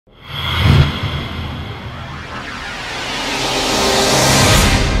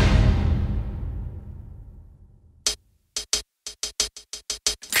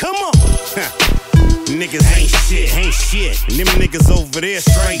niggas ain't shit. And them niggas over there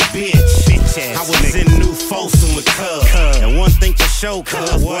straight bitch ass. I was in New Folsom with Cub. And one thing for sure,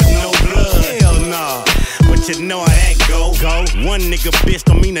 cuz wasn't no blood. Hell nah. But you know how that go. One nigga bitch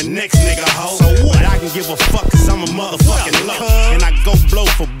don't mean the next nigga hoe. So what? But I can give a fuck cause I'm a motherfucking low. And I go blow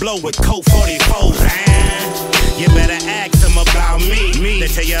for blow with Colt 44s. You better ask them about me. They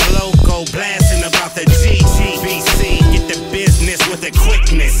tell you loco blasting about the GBC. Get the business with the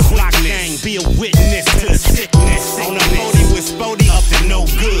quickness. Block gang, be a witness to the sickness. On the podium with Spody, up to no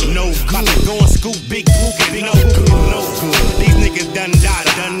good. About to go and scoop big book and no good. These niggas done died.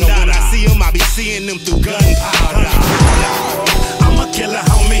 When I see them, I be seeing them through gunpowder. I'm a killer,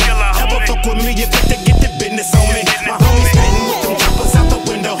 homie. Ever fuck with me, you got to get the business on me. My homie spitting with them choppers out the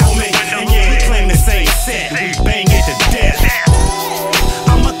window, homie. And yeah, we claim the same set. We bang it to death.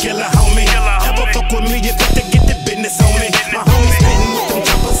 I'm a killer, homie. Ever fuck with me, you got to get the business on me. My homie spitting with them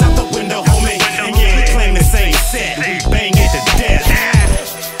choppers out the window, homie. And yeah, we claim the same set. We bang it to death.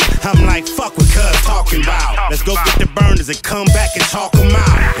 I'm like, fuck what cuz talking about. Let's go get the burners and come back and talk them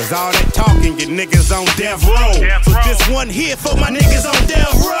out. Cause all that talking get niggas on death row. So this one here for my niggas on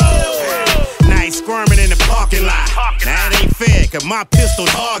death row. Now he squirming in the parking lot. That ain't fair, cause my pistol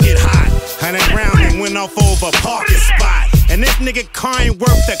target hot. 100 rounds and went off over a parking spot. And this nigga car ain't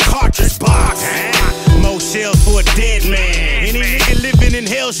worth the cartridge box. More shells for a dead man. Any nigga living in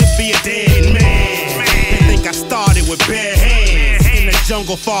hell should be a dead man. They think I started with bare hands. In the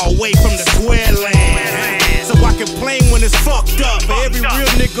jungle far away from the square land. So I can play when it's fucked up. For every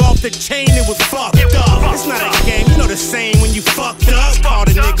real nigga off the chain, it was fucked up. It's not a game, you know the same when you fucked up. Call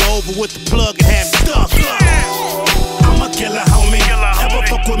the nigga over with the plug and have him stuck up. I'm a killer, homie. Ever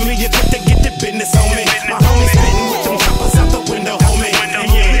fuck with me, you got to get the business on me. My homie spitting with them choppers out the window, homie. And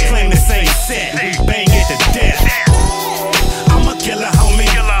yeah, we claim the same set. We bang it to death. I'm a killer, homie.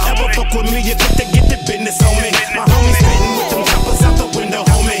 Ever fuck with me, you got to get the business on me. My homie spitting with them choppers out the window,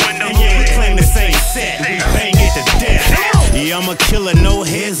 homie. And yeah, we claim the same set. We bang it to death. Yeah, I'm a killer, no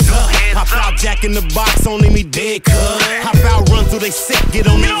heads up. Pop out, Jack in the box, only me dead, cuz. Hop out, run through they set, get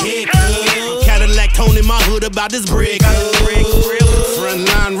on their head, cuz. Cadillac tone in my hood about this brick, cuz.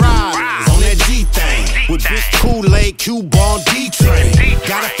 Frontline riders on that G thing. With big Kool-Aid, Q-Ball, D-Train.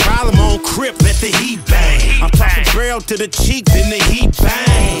 Got a problem on Crip, let the heat bang. I'm talking barrel to the cheek, then the heat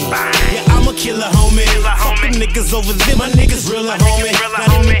bang. Yeah, I'm a killer, homie. Fuck them niggas over there, my niggas realer, homie. Not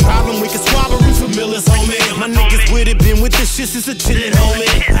any problem, we can swab a roof of Millers, homie. My niggas with it, been with the shit since a chillin', homie.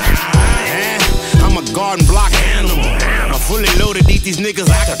 I'm a garden block animal. I'm fully loaded, eat these niggas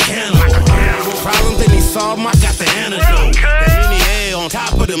like a cannibal. Problems they need solved, I got the antidote. That mini air on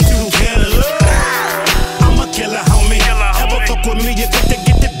top of them 2